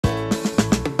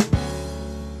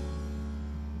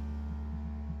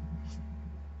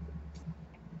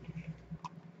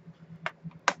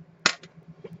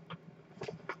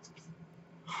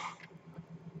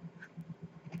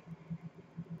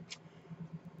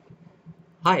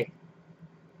Hi.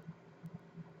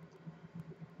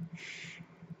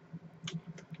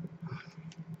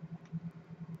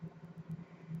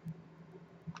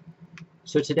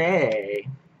 So today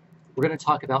we're going to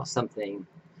talk about something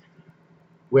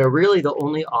where really the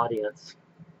only audience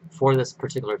for this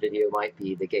particular video might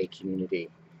be the gay community.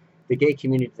 The gay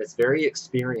community that's very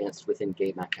experienced within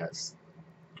gay meccas,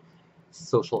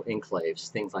 social enclaves,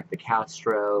 things like the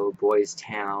Castro, Boys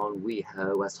Town,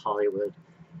 WeHo, West Hollywood,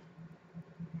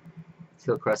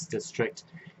 Hillcrest District,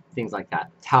 things like that,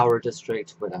 Tower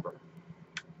District, whatever.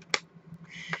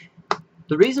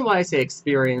 The reason why I say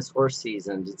experienced or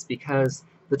seasoned is because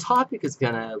the topic is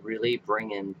going to really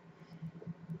bring in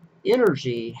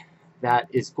energy that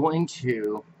is going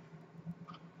to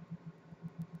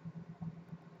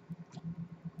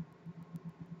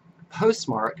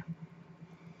postmark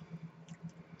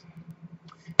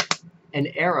an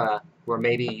era where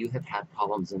maybe you have had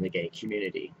problems in the gay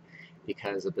community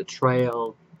because of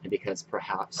betrayal and because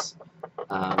perhaps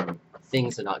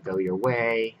things did not go your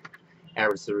way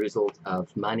as a result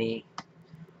of money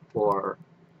or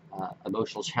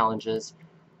emotional challenges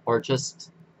or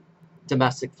just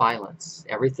domestic violence.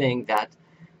 Everything that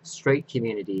straight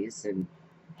communities and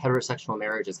heterosexual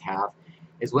marriages have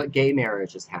is what gay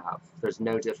marriages have. There's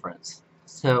no difference.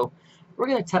 So we're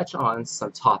going to touch on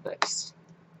some topics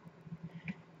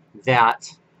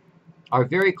that are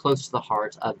very close to the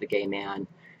heart of the gay man.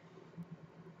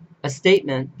 A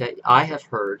statement that I have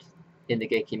heard in the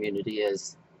gay community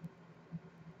is,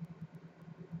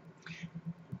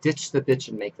 ditch the bitch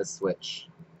and make the switch.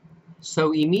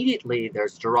 So immediately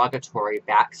there's derogatory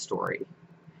backstory.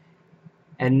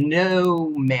 And no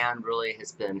man really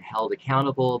has been held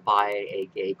accountable by a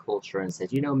gay culture and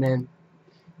said, you know, men,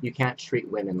 you can't treat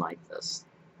women like this.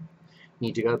 You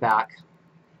need to go back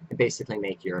and basically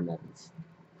make your amends.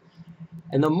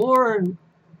 And the more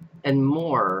and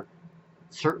more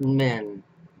certain men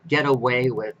get away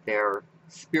with their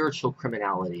spiritual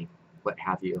criminality, what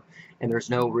have you, and there's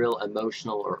no real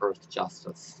emotional or earth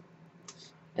justice.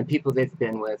 And people they've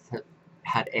been with have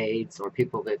had AIDS, or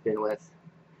people they've been with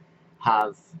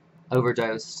have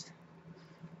overdosed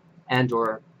and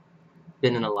or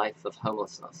been in a life of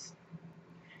homelessness.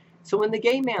 So when the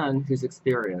gay man who's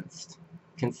experienced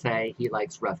can say he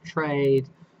likes rough trade,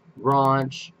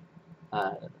 raunch,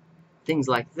 things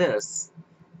like this,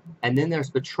 and then there's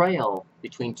betrayal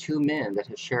between two men that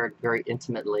have shared very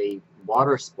intimately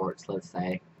water sports, let's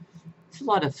say, there's a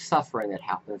lot of suffering that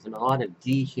happens and a lot of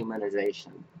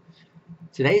dehumanization.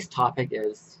 Today's topic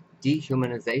is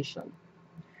dehumanization.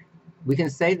 We can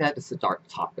say that it's a dark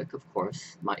topic, of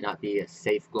course. It might not be a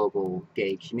safe global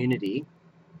gay community.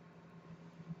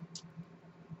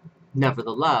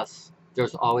 Nevertheless,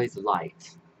 there's always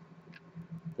light.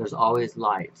 There's always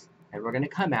light. And we're going to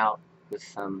come out with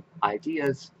some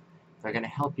ideas that are going to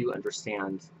help you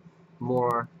understand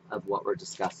more of what we're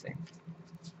discussing.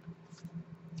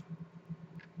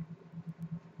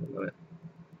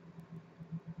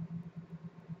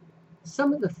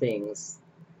 Some of the things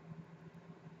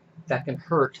that can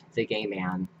hurt the gay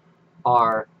man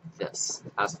are this,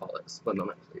 as follows. One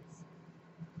moment, please.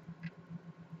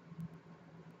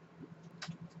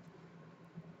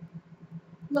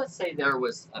 Let's say there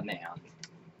was a man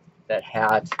that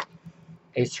had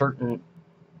a certain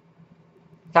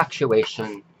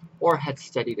infatuation or had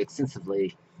studied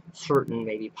extensively certain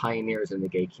maybe pioneers in the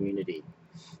gay community,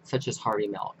 such as Harvey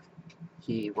Milk.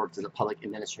 He worked as a public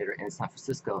administrator in San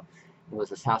Francisco and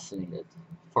was assassinated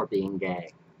for being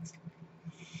gay.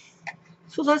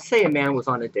 So let's say a man was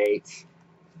on a date,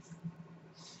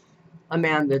 a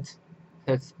man that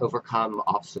has overcome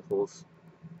obstacles,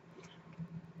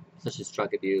 such as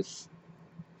drug abuse,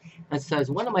 and says,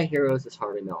 one of my heroes is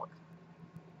Harvey Milk.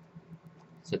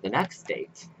 So the next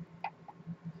date,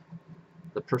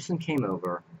 the person came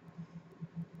over,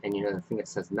 and you know the thing that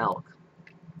says milk,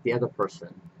 the other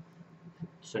person,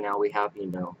 so now we have, you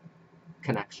know,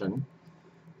 connection,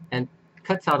 and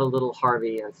cuts out a little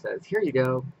Harvey and says, here you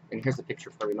go, and here's a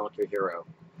picture of Harvey Milk, your hero,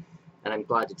 and I'm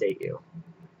glad to date you.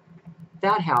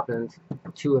 That happened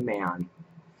to a man,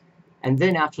 and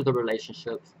then after the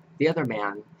relationship, the other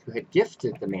man who had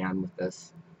gifted the man with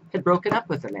this had broken up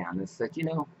with the man and said, you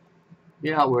know,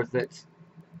 you're not worth it.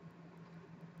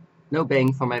 No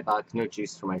bang for my buck, no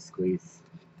juice for my squeeze.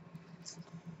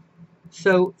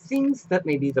 So things that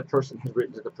maybe the person had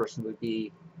written to the person would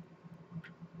be,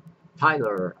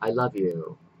 Tyler, I love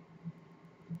you.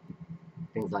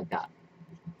 Things like that.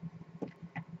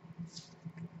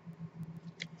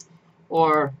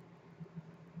 Or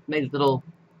made a little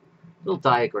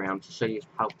diagram to show you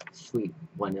how sweet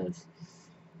one is.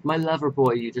 My lover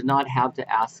boy, you did not have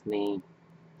to ask me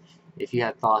if you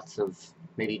had thoughts of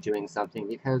maybe doing something,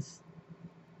 because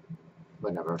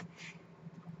whatever.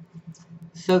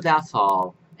 So that's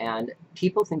all. And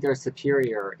people think they're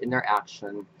superior in their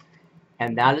action,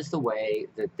 and that is the way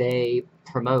that they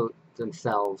promote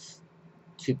themselves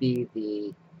to be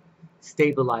the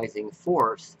stabilizing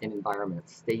force in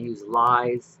environments. They use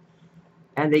lies,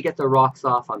 and they get their rocks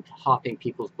off on popping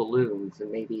people's balloons,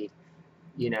 and maybe,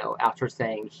 you know, after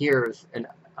saying, here's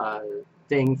a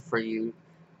thing for you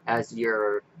as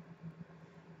your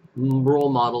role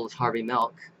model is Harvey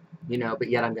Milk, you know, but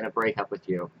yet I'm going to break up with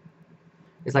you.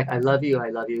 It's like, I love you,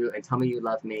 and tell me you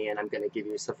love me, and I'm going to give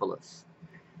you syphilis.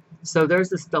 So there's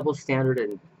this double standard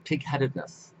and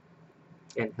pig-headedness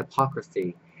and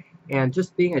hypocrisy and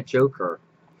just being a joker.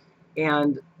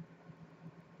 And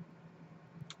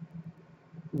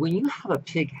when you have a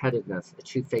pig-headedness, a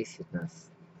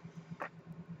two-facedness,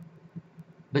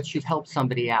 but you've helped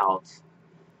somebody out,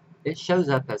 it shows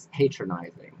up as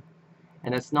patronizing.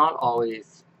 And it's not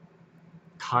always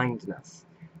kindness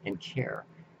and care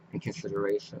and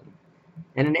consideration.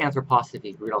 And in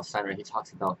Anthroposophy, Rudolf Steiner, he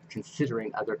talks about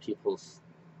considering other people's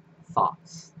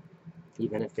thoughts,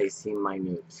 even if they seem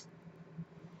minute.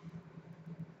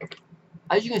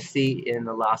 As you can see in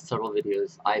the last several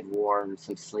videos, I've worn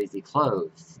some sleazy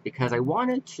clothes because I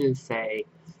wanted to say,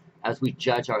 as we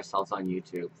judge ourselves on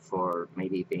YouTube for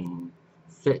maybe being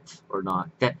fit or not,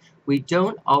 that we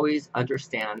don't always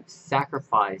understand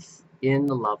sacrifice in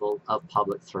the level of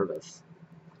public service.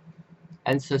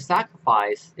 And so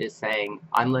sacrifice is saying,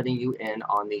 I'm letting you in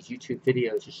on these YouTube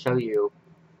videos to show you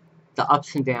the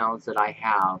ups and downs that I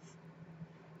have,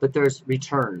 but there's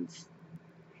returns,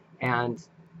 and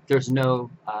there's no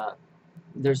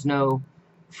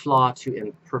flaw to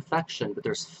imperfection, but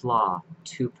there's flaw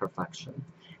to perfection.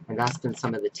 And that's been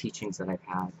some of the teachings that I've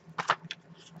had.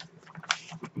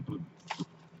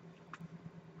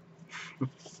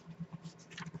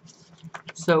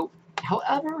 So,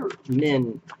 however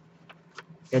men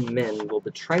will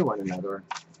betray one another,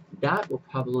 that will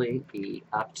probably be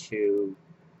up to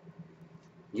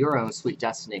your own sweet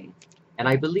destiny. And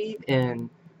I believe in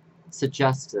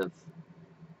suggestive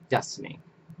destiny.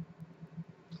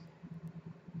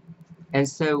 And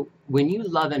so when you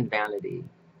love in vanity,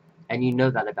 and you know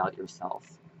that about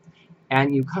yourself,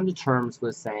 and you come to terms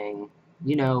with saying,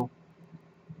 you know,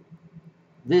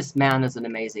 this man is an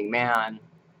amazing man,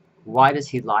 why does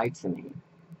he lie to me?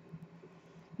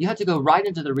 You have to go right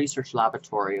into the research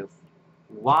laboratory of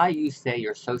why you say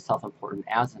you're so self-important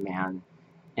as a man,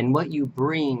 and what you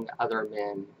bring other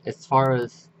men as far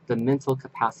as the mental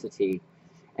capacity,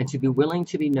 and to be willing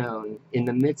to be known in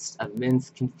the midst of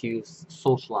men's confused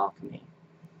social alchemy.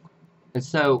 And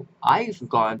so I've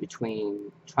gone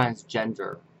between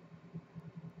transgender,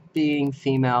 being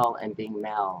female and being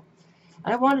male.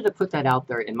 And I wanted to put that out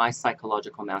there in my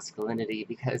psychological masculinity,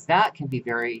 because that can be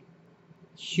very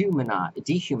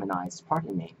dehumanized,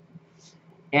 pardon me.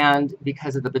 And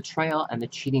because of the betrayal and the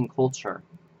cheating culture.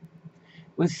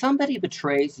 When somebody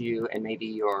betrays you and maybe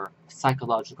your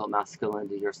psychological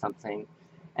masculinity or something,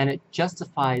 and it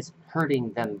justifies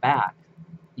hurting them back,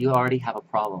 you already have a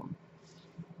problem.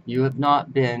 You have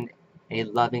not been a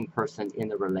loving person in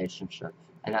the relationship,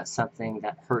 and that's something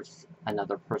that hurts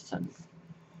another person.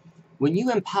 When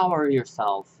you empower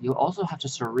yourself, you also have to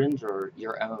surrender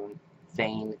your own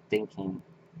vain thinking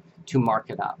to mark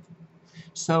it up.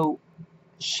 So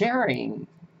sharing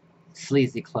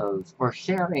sleazy clothes or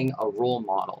sharing a role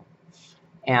model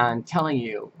and telling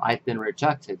you I've been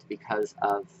rejected because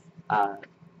of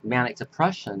manic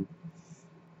depression,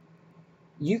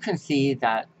 you can see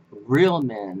that real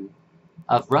men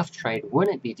of rough trade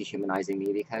wouldn't be dehumanizing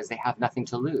me because they have nothing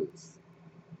to lose.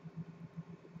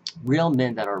 Real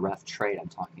men that are rough trade I'm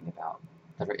talking about,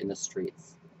 that are in the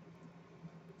streets.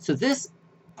 So this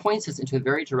points us into a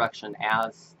very direction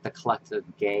as the collective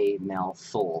gay male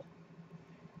soul.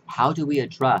 How do we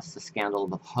address the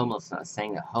scandal of homelessness,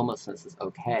 saying that homelessness is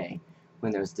okay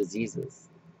when there's diseases?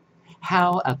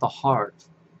 How at the heart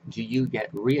do you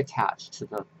get reattached to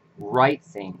the right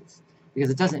things? Because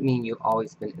it doesn't mean you've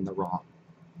always been in the wrong.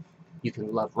 You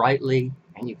can love rightly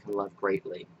and you can love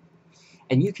greatly.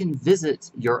 And you can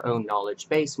visit your own knowledge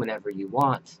base whenever you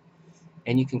want,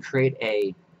 and you can create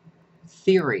a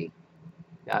theory.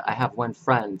 I have one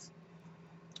friend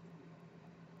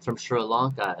from Sri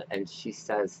Lanka, and she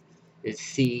says it's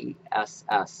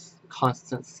CSS,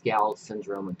 constant scowl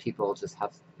syndrome, when people just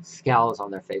have scowls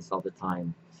on their face all the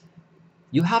time.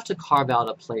 You have to carve out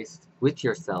a place with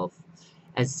yourself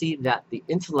and see that the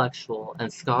intellectual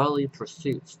and scholarly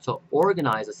pursuits to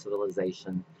organize a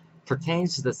civilization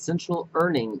pertains to the central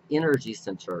earning energy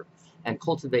center and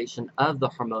cultivation of the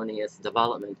harmonious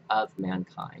development of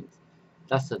mankind.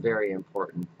 That's a very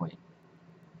important point.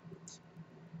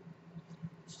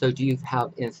 So do you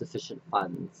have insufficient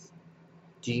funds?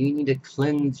 Do you need to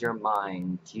cleanse your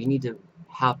mind? Do you need to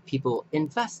have people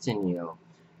invest in you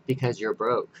because you're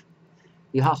broke?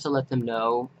 You have to let them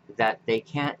know that they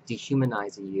can't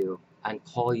dehumanize you and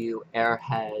call you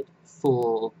airhead,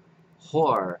 fool,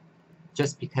 whore,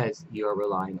 just because you're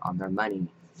relying on their money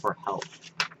for help.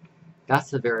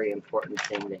 That's a very important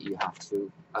thing that you have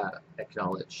to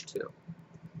acknowledge too.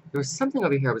 There was something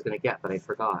over here I was going to get, but I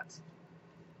forgot.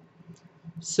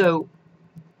 So,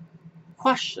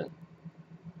 question.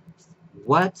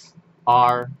 What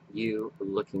are you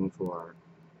looking for?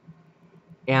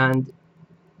 And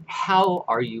how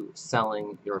are you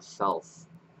selling yourself?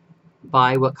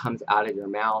 By what comes out of your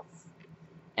mouth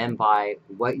and by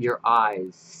what your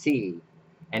eyes see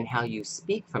and how you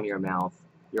speak from your mouth,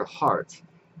 your heart,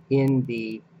 in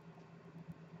the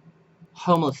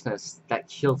homelessness that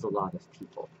kills a lot of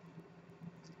people.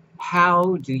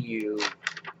 How do you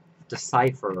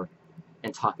decipher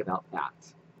and talk about that?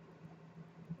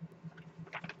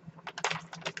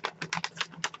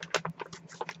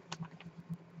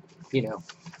 You know,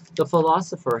 the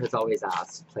philosopher has always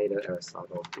asked, Plato,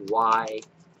 Aristotle, why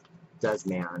does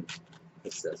man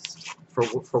exist?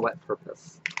 For what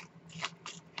purpose?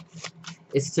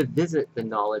 It's to visit the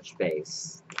knowledge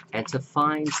base and to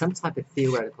find some type of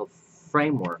theoretical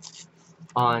framework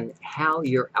on how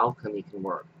your alchemy can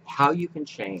work, how you can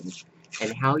change,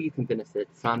 and how you can benefit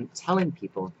from telling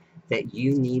people that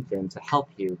you need them to help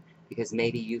you because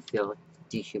maybe you feel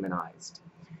dehumanized.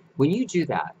 When you do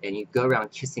that and you go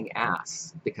around kissing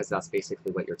ass, because that's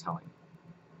basically what you're telling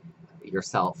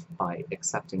yourself by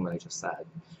accepting what I just said,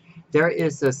 there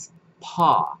is this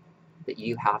paw that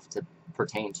you have to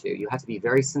pertain to. You have to be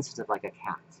very sensitive like a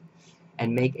cat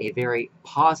and make a very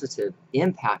positive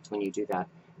impact when you do that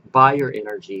by your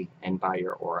energy and by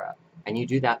your aura. And you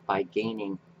do that by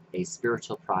gaining a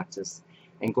spiritual practice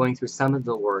and going through some of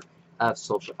the work of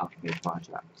Social Alchemy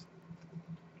Project,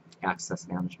 access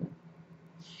management.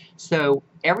 So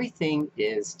everything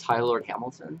is Tyler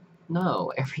Hamilton?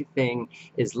 No, everything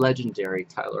is legendary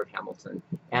Tyler Hamilton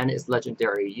and is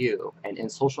legendary you. And in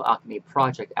Social Alchemy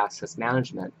Project Access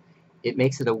Management, it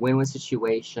makes it a win-win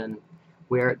situation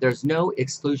where there's no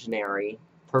exclusionary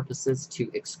purposes to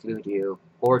exclude you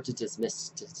or to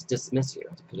dismiss you,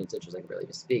 to put into interest, I can really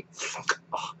just speak,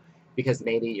 because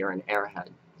maybe you're an airhead.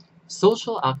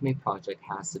 Social Alchemy Project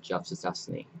has the justice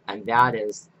destiny, and that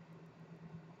is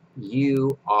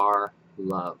you are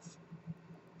love.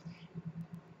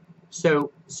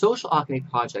 So Social Alchemy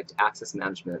Project Access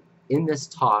Management, in this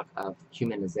talk of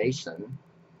humanization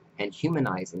and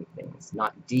humanizing things,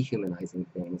 not dehumanizing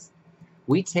things,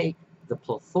 we take the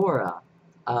plethora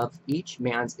of each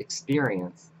man's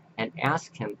experience and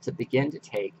ask him to begin to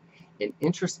take an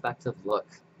introspective look,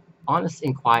 honest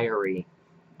inquiry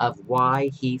of why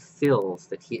he feels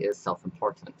that he is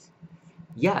self-important.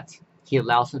 Yet, he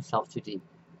allows himself to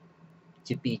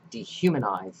be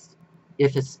dehumanized.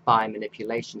 If it's by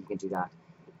manipulation, he can do that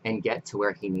and get to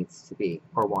where he needs to be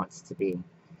or wants to be.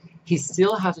 He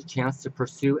still has a chance to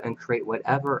pursue and create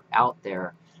whatever out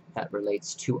there that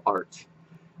relates to art.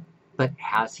 But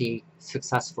has he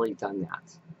successfully done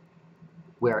that?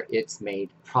 Where it's made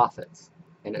profits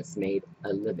and it's made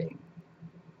a living.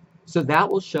 So that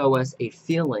will show us a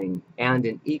feeling and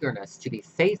an eagerness to be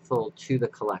faithful to the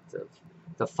collective,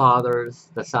 the fathers,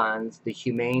 the sons, the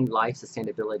humane life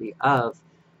sustainability of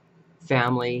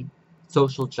family,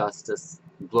 social justice,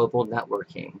 global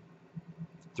networking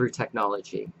through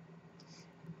technology.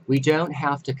 We don't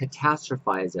have to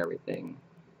catastrophize everything,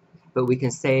 but we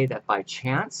can say that by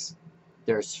chance,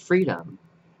 there's freedom,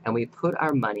 and we put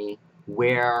our money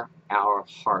where our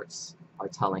hearts are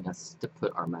telling us to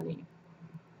put our money.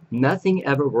 Nothing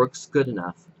ever works good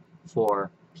enough for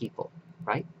people,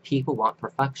 right? People want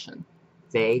perfection.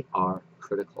 They are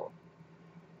critical.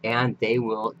 And they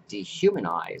will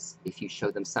dehumanize if you show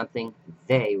them something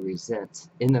they resent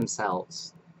in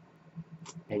themselves.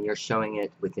 And you're showing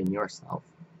it within yourself.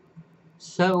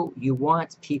 So you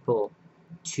want people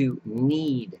to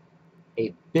need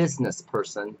a business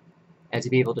person and to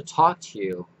be able to talk to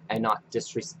you and not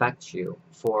disrespect you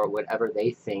for whatever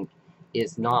they think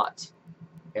is not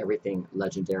everything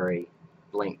legendary,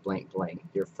 blank, blank, blank,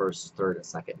 your first, third, and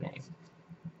second name.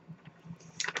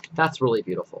 That's really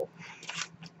beautiful.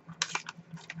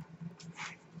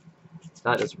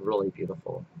 That is really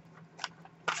beautiful.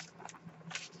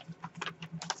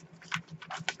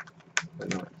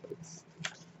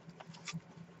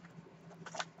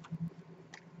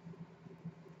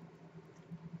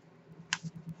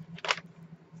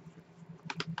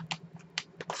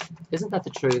 Isn't that the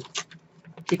truth?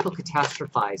 People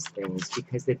catastrophize things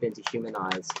because they've been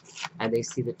dehumanized, and they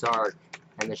see the dark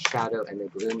and the shadow and the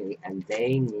gloomy, and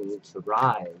they need to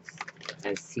rise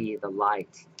and see the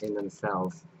light in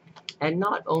themselves, and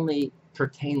not only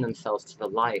pertain themselves to the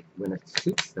light when it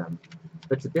suits them,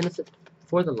 but to benefit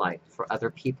for the light for other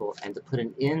people, and to put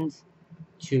an end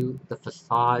to the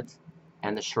facade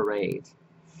and the charade,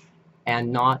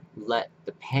 and not let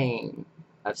the pain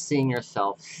of seeing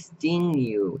yourself sting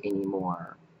you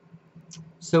anymore.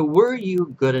 So were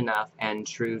you good enough and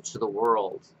true to the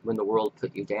world when the world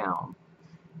put you down?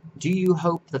 Do you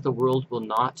hope that the world will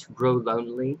not grow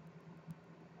lonely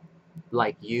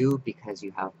like you because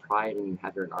you have pride and you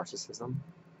have your narcissism?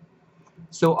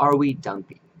 So are we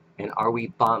dumpy? And are we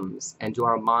bums? And do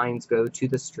our minds go to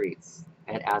the streets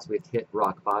and as we've hit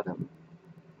rock bottom?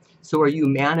 So are you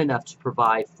man enough to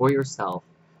provide for yourself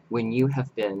when you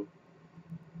have been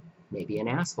maybe an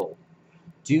asshole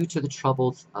due to the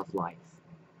troubles of life?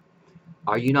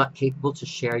 Are you not capable to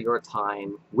share your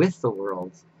time with the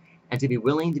world and to be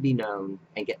willing to be known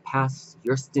and get past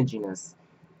your stinginess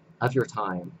of your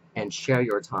time and share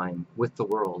your time with the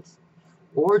world?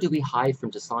 Or do we hide from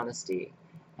dishonesty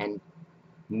and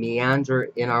meander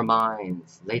in our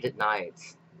minds late at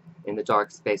night in the dark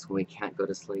space when we can't go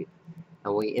to sleep,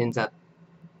 and we end up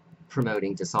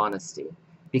promoting dishonesty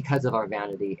because of our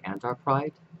vanity and our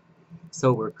pride?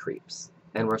 So we're creeps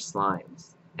and we're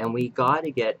slimes, and we got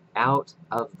to get out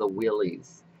of the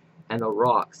wheelies and the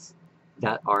rocks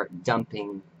that are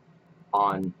dumping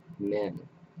on men.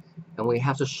 And we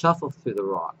have to shuffle through the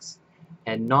rocks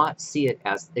and not see it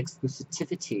as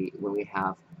exclusivity when we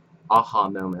have aha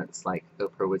moments, like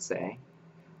Oprah would say,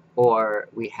 or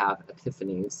we have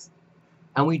epiphanies.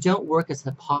 And we don't work as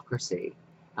hypocrisy,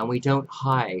 and we don't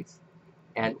hide,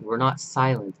 and we're not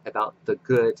silent about the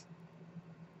good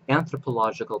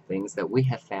anthropological things that we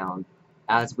have found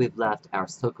as we've left our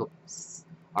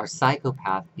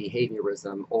psychopath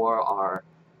behaviorism or our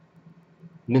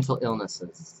mental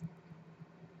illnesses.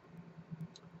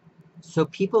 So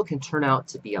people can turn out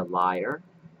to be a liar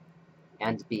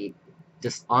and be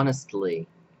dishonestly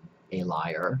a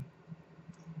liar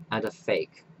and a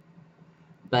fake.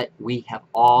 But we have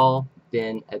all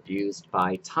been abused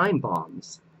by time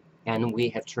bombs, and we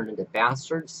have turned into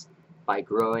bastards by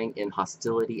growing in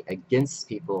hostility against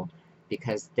people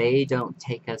because they don't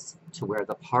take us to where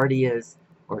the party is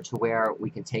or to where we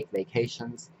can take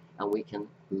vacations and we can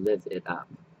live it up.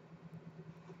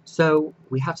 So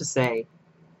we have to say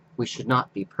we should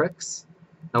not be pricks,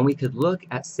 and we could look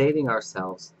at saving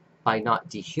ourselves by not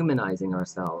dehumanizing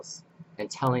ourselves and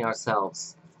telling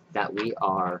ourselves that we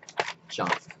are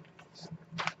junk.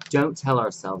 Don't tell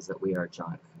ourselves that we are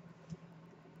junk.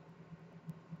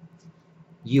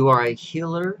 You are a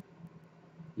healer,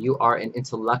 you are an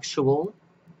intellectual,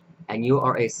 and you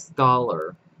are a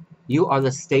scholar. You are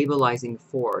the stabilizing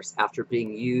force after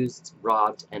being used,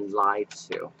 robbed, and lied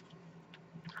to.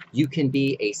 You can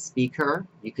be a speaker,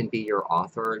 you can be your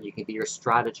author, you can be your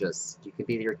strategist, you can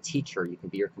be your teacher, you can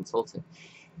be your consultant.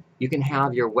 You can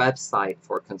have your website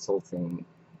for consulting,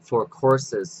 for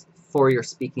courses, for your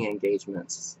speaking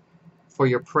engagements, for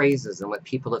your praises and what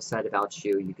people have said about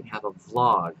you. You can have a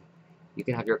vlog, you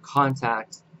can have your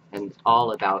contact and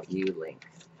all about you link.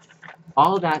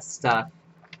 All that stuff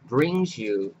brings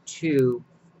you to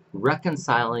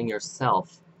reconciling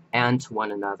yourself and to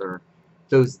one another.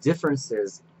 Those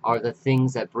differences are the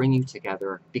things that bring you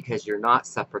together because you're not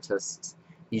separatists.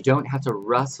 You don't have to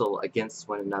wrestle against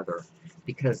one another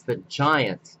because the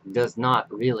giant does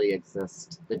not really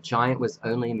exist. The giant was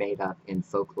only made up in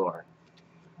folklore.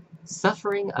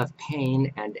 Suffering of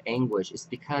pain and anguish is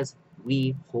because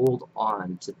we hold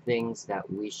on to things that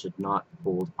we should not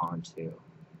hold on to.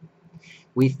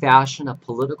 We fashion a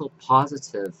political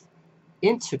positive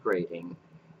integrating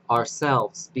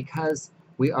ourselves because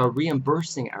we are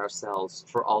reimbursing ourselves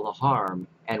for all the harm,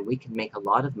 and we can make a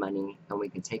lot of money and we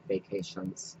can take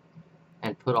vacations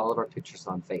and put all of our pictures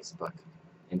on Facebook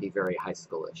and be very high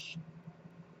schoolish.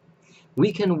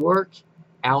 We can work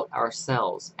out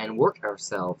ourselves and work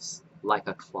ourselves like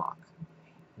a clock.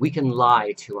 We can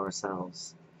lie to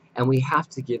ourselves, and we have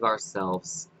to give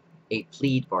ourselves a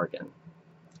plead bargain.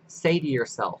 Say to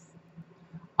yourself,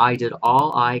 I did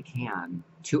all I can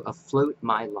to afloat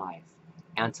my life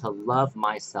and to love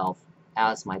myself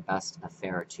as my best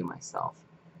affair to myself.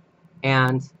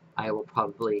 And I will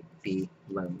probably be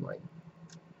lonely.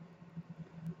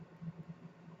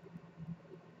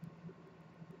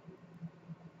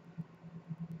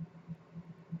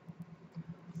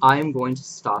 I'm going to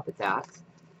stop at that.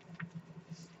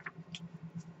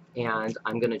 And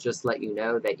I'm going to just let you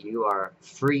know that you are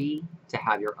free to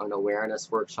have your own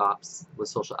awareness workshops with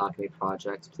Social Alchemy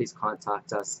Project, please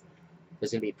contact us.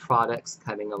 There's going to be products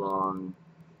coming along.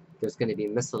 There's going to be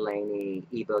miscellany,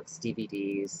 ebooks,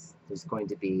 DVDs. There's going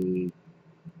to be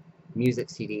music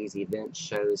CDs, events,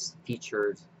 shows,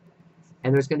 featured.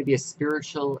 And there's going to be a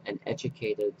spiritual and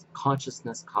educated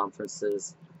consciousness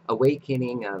conferences,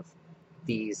 awakening of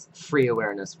these free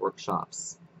awareness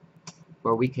workshops,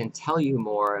 where we can tell you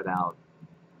more about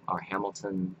our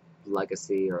Hamilton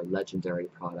legacy or legendary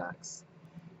products.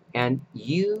 And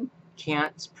you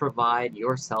can't provide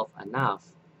yourself enough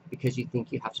because you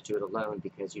think you have to do it alone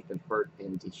because you've been hurt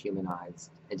and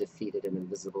dehumanized and defeated and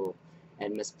invisible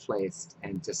and misplaced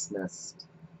and dismissed.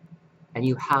 And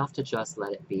you have to just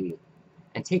let it be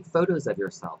and take photos of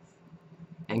yourself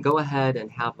and go ahead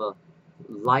and have a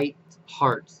light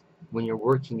heart when you're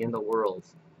working in the world,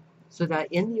 so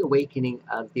that in the awakening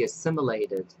of the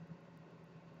assimilated,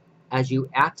 as you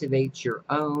activate your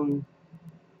own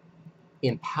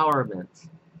empowerment,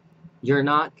 you're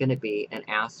not going to be an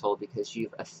asshole because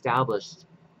you've established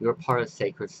you're part of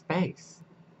sacred space.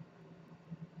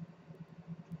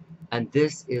 And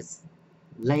this is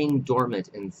laying dormant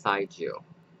inside you.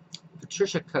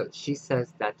 Patricia Coates, she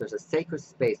says that there's a sacred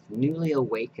space newly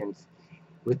awakened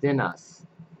within us,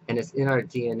 and it's in our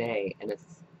DNA, and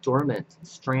it's dormant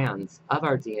strands of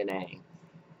our DNA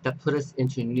that put us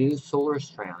into new solar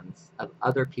strands of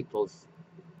other people's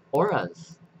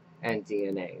auras and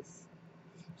DNAs.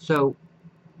 So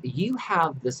you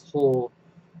have this whole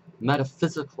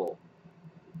metaphysical,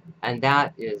 and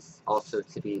that is also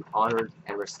to be honored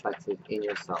and respected in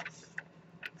yourself.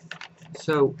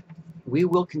 So we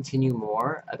will continue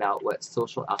more about what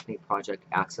Social Alchemy Project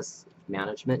Access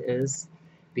Management is,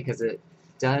 because it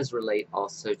does relate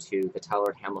also to the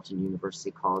Tyler Hamilton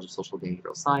University College of Social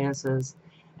Behavioral Sciences,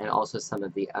 and also some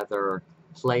of the other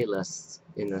playlists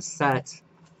in the set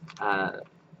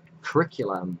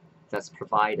curriculum that's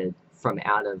provided from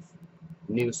out of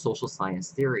new social science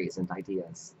theories and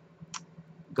ideas.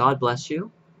 God bless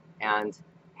you, and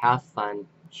have fun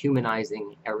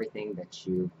humanizing everything that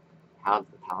you have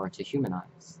the power to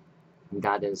humanize. And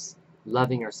that is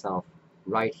loving yourself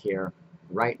right here,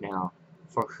 right now,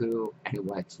 for who and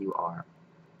what you are.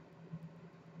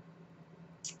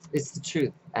 It's the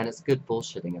truth, and it's good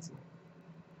bullshitting, isn't it?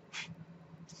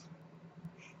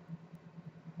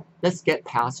 Let's get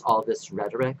past all this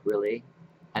rhetoric, really,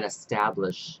 and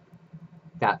establish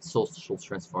that social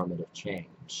transformative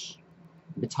change.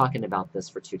 I've been talking about this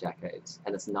for 2 decades,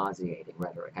 and it's nauseating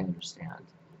rhetoric, I understand.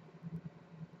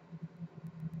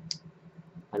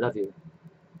 I love you.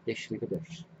 Dish, leave a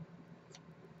dish.